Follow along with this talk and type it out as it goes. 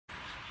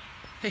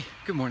Hey,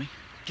 good morning.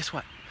 Guess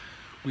what?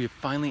 We have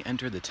finally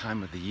entered the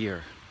time of the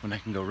year when I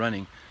can go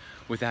running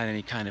without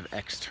any kind of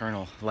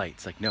external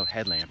lights, like no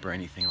headlamp or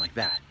anything like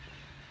that.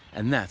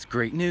 And that's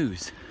great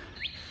news.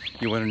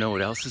 You want to know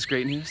what else is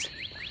great news?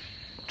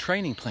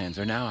 Training plans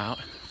are now out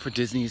for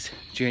Disney's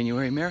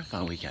January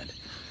marathon weekend.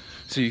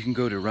 So you can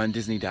go to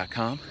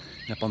RunDisney.com,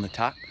 and up on the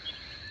top,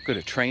 go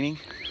to training,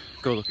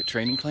 go look at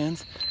training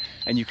plans,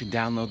 and you can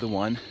download the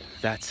one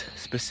that's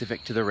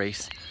specific to the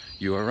race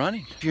you are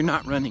running. If you're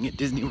not running at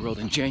Disney World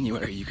in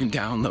January, you can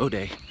download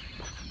a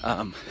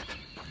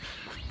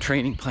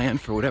training plan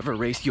for whatever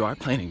race you are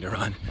planning to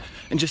run,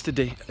 and just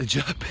adjust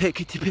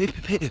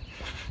the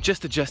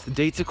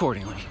dates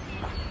accordingly.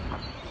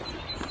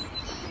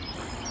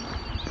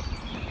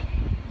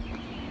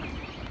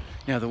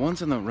 Now, the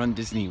ones on the Run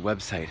Disney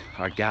website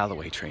are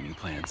Galloway training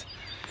plans.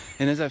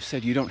 And as I've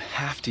said, you don't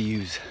have to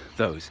use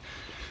those.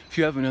 If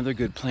you have another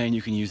good plan,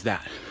 you can use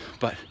that.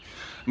 But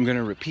I'm going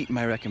to repeat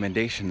my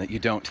recommendation that you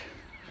don't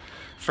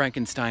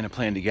Frankenstein a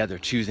plan together,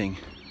 choosing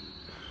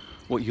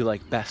what you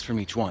like best from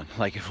each one.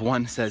 Like if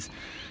one says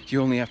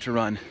you only have to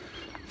run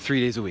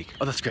 3 days a week.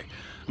 Oh, that's great.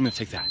 I'm going to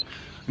take that.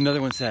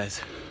 Another one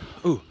says,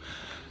 ooh,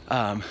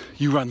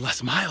 you run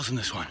less miles in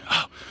this one.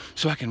 Oh,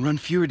 so I can run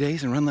fewer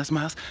days and run less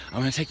miles. I'm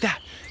going to take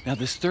that. Now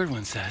this third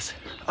one says,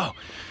 oh,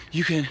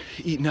 you can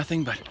eat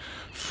nothing but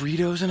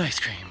Fritos and ice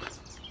cream.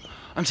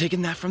 I'm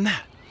taking that from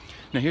that.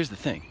 Now here's the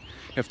thing.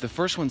 If the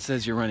first one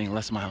says you're running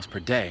less miles per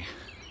day,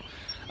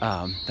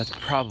 that's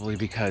probably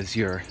because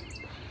you're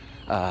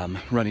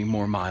running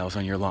more miles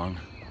on your long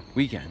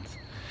weekends.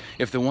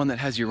 If the one that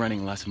has you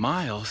running less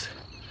miles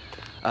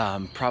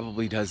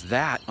probably does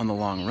that on the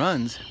long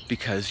runs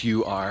because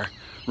you are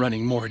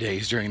running more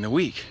days during the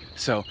week.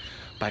 So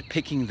by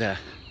picking the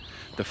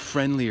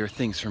friendlier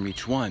things from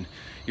each one,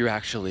 you're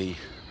actually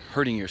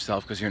hurting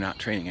yourself because you're not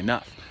training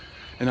enough.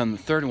 And on the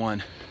third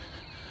one,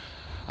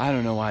 I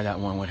don't know why that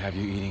one would have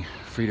you eating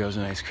Fritos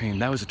and ice cream.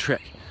 That was a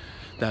trick.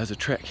 That was a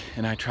trick,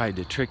 and I tried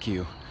to trick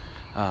you.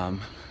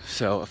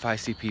 So if I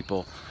see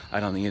people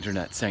out on the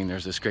internet saying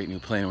there's this great new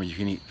plan where you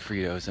can eat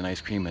Fritos and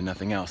ice cream and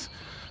nothing else,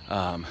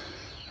 I'll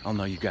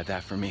know you got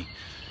that from me,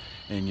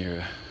 and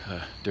you're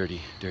a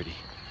dirty, dirty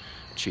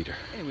cheater.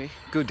 Anyway,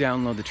 go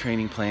download the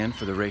training plan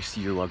for the race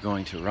you are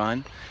going to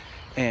run,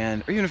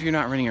 or even if you're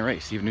not running a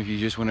race, even if you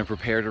just want to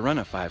prepare to run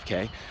a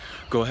 5K,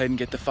 go ahead and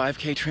get the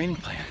 5K training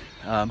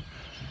plan.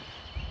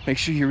 Make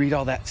sure you read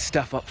all that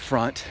stuff up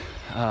front.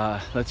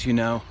 Lets you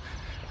know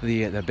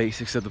the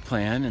basics of the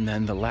plan, and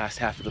then the last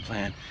half of the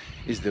plan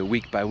is the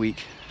week by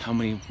week, how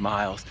many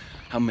miles,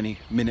 how many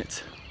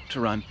minutes to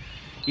run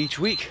each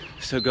week.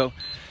 So go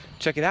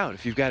check it out.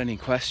 If you've got any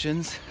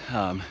questions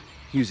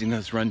using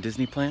those Run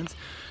Disney plans,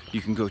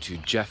 you can go to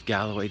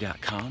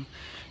jeffgalloway.com.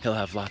 He'll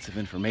have lots of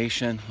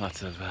information,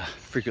 lots of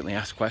frequently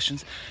asked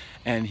questions,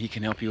 and he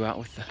can help you out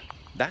with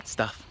that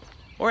stuff.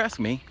 Or ask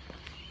me.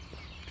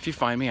 If you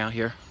find me out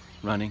here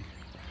running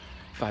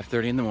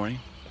 5:30 in the morning,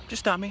 just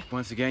stop me.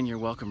 Once again, you're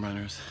welcome,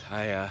 runners.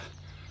 I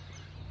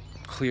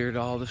cleared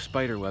all the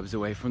spider webs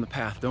away from the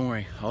path. Don't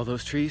worry, all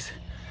those trees,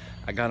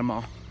 I got them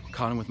all,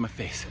 caught them with my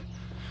face.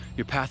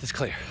 Your path is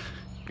clear.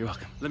 You're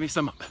welcome. Let me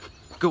sum up.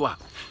 Go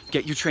out,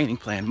 get your training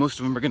plan. Most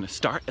of them are gonna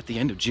start at the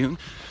end of June.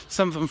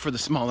 Some of them for the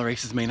smaller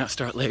races may not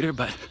start later,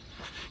 but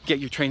get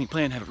your training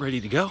plan, have it ready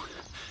to go.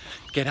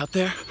 Get out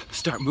there,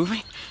 start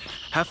moving,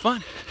 have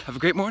fun, have a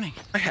great morning.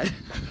 My head,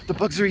 the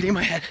bugs are eating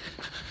my head.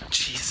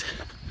 Jeez,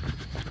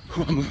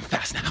 ooh, I'm moving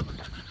fast now.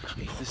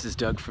 This is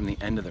Doug from the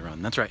end of the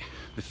run. That's right,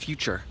 the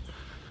future.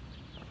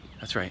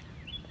 That's right,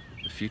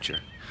 the future.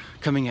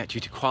 Coming at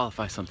you to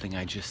qualify something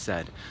I just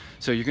said.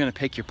 So you're gonna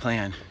pick your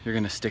plan, you're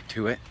gonna stick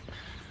to it,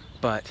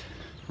 but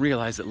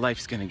realize that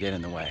life's gonna get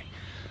in the way.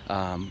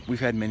 We've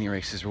had many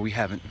races where we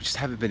just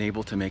haven't been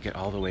able to make it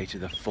all the way to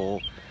the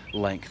full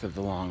length of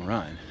the long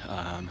run.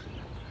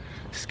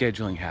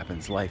 Scheduling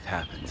happens, life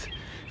happens.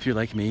 If you're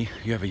like me,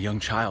 you have a young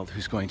child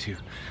who's going to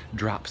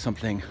drop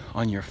something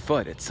on your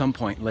foot at some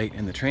point late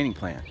in the training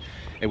plan,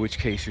 in which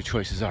case your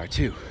choices are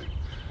to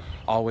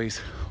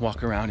always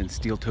walk around in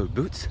steel-toed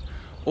boots,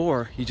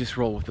 or you just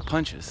roll with the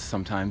punches.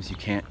 Sometimes you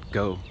can't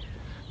go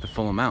the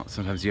full amount.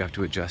 Sometimes you have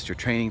to adjust your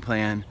training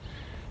plan,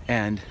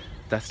 and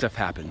that stuff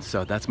happens.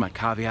 So that's my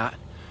caveat.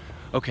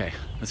 Okay,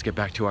 let's get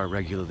back to our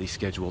regularly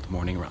scheduled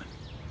morning run.